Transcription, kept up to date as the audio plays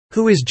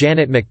Who is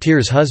Janet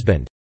McTeer's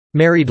husband?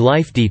 Married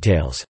life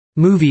details.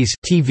 Movies,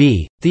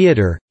 TV,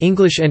 theater.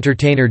 English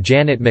entertainer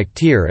Janet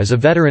McTeer is a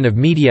veteran of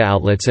media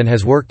outlets and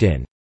has worked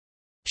in.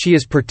 She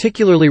is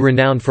particularly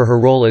renowned for her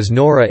role as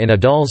Nora in A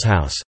Doll's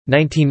House,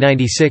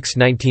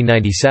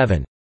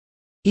 1996–1997.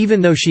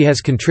 Even though she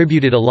has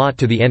contributed a lot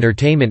to the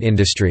entertainment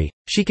industry,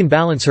 she can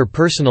balance her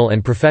personal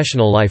and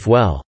professional life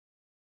well.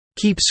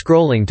 Keep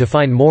scrolling to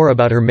find more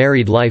about her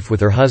married life with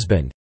her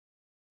husband.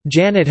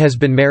 Janet has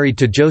been married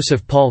to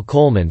Joseph Paul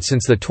Coleman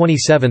since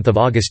 27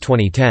 August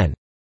 2010.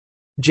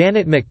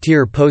 Janet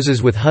McTeer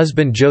poses with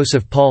husband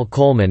Joseph Paul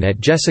Coleman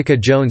at Jessica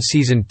Jones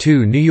Season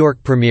 2 New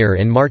York premiere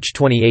in March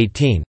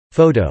 2018.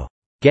 Photo.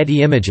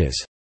 Getty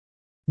Images.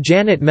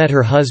 Janet met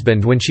her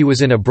husband when she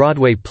was in a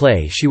Broadway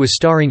play she was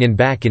starring in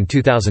back in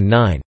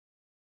 2009.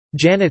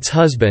 Janet's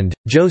husband,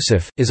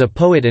 Joseph, is a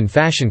poet and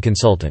fashion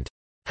consultant.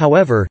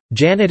 However,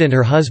 Janet and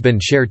her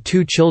husband share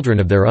 2 children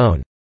of their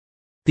own.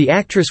 The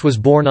actress was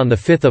born on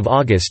 5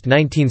 August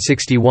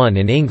 1961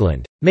 in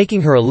England,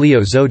 making her a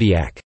Leo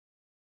zodiac.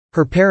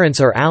 Her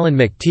parents are Alan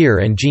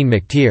McTeer and Jean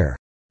McTeer.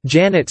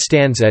 Janet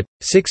stands at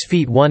 6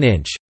 feet 1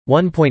 inch,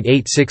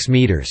 1.86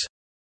 meters.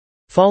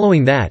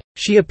 Following that,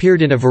 she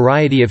appeared in a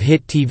variety of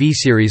hit TV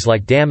series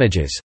like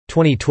Damages,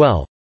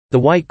 2012, The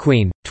White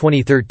Queen,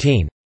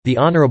 2013, The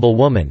Honorable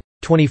Woman,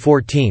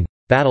 2014,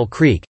 Battle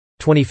Creek,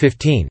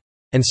 2015,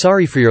 and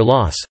Sorry for Your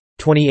Loss,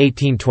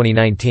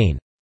 2018–2019.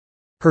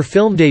 Her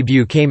film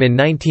debut came in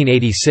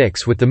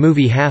 1986 with the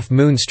movie Half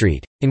Moon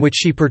Street, in which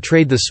she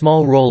portrayed the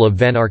small role of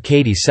Van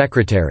Arcady's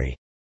secretary.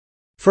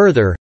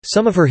 Further,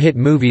 some of her hit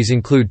movies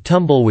include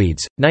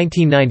Tumbleweeds,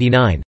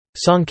 1999,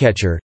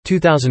 Songcatcher,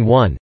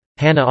 2001,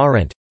 Hannah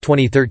Arendt,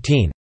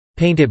 2013,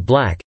 Paint It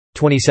Black,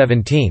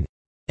 2017,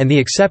 and The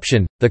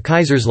Exception, The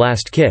Kaiser's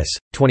Last Kiss,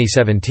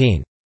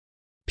 2017.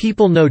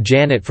 People know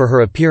Janet for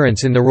her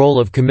appearance in the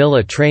role of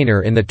Camilla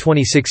Traynor in the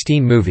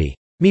 2016 movie,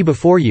 Me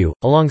Before You,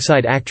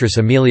 alongside actress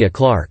Emilia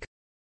Clarke.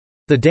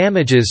 The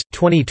Damages,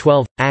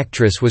 2012,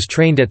 actress was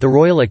trained at the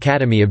Royal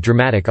Academy of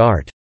Dramatic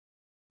Art.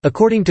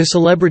 According to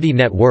Celebrity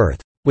Net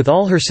Worth, with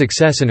all her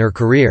success in her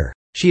career,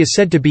 she is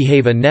said to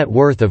behave a net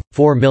worth of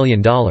 $4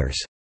 million.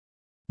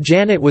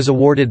 Janet was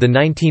awarded the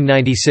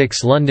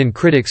 1996 London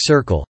Critics'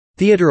 Circle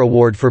Theatre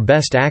Award for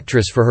Best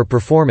Actress for her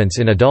performance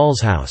in A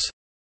Doll's House.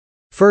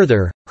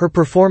 Further, her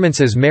performance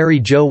as Mary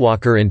Jo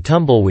Walker in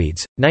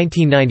Tumbleweeds,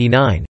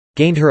 1999,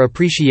 gained her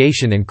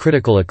appreciation and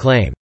critical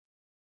acclaim.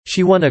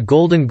 She won a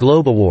Golden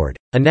Globe Award,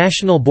 a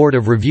National Board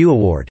of Review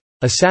Award,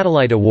 a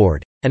Satellite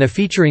Award, and a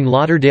featuring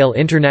Lauderdale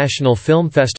International Film Festival